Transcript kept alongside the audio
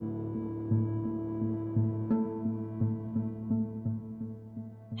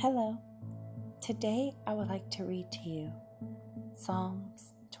Today, I would like to read to you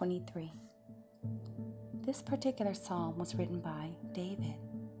Psalms 23. This particular psalm was written by David,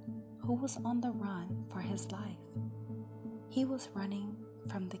 who was on the run for his life. He was running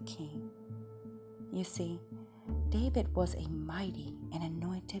from the king. You see, David was a mighty and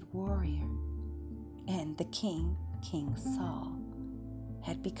anointed warrior, and the king, King Saul,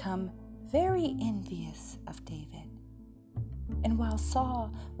 had become very envious of David. And while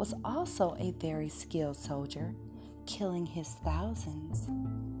Saul was also a very skilled soldier, killing his thousands,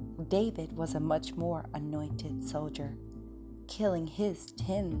 David was a much more anointed soldier, killing his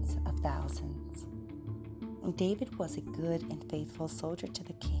tens of thousands. David was a good and faithful soldier to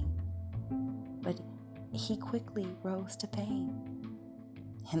the king, but he quickly rose to fame,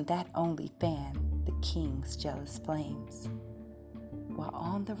 and that only fanned the king's jealous flames. While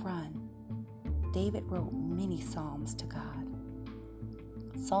on the run, David wrote many psalms to God.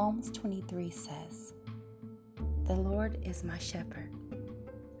 Psalms 23 says, "The Lord is my shepherd.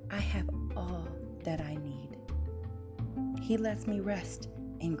 I have all that I need. He lets me rest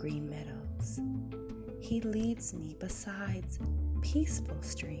in green meadows. He leads me beside peaceful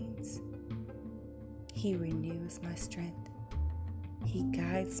streams. He renews my strength. He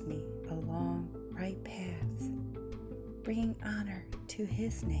guides me along right paths, bringing honor to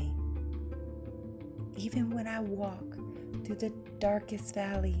His name. Even when I walk through the darkest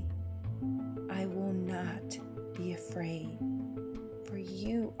valley, I will not be afraid, for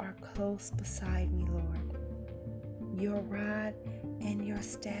you are close beside me, Lord. Your rod and your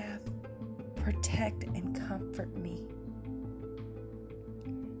staff protect and comfort me.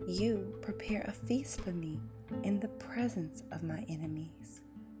 You prepare a feast for me in the presence of my enemies.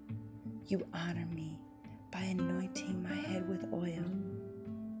 You honor me by anointing my head with oil.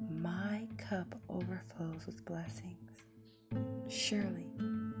 My cup overflows with blessings. Surely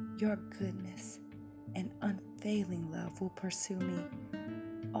your goodness and unfailing love will pursue me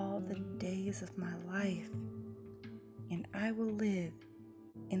all the days of my life, and I will live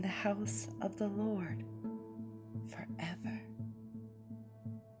in the house of the Lord forever."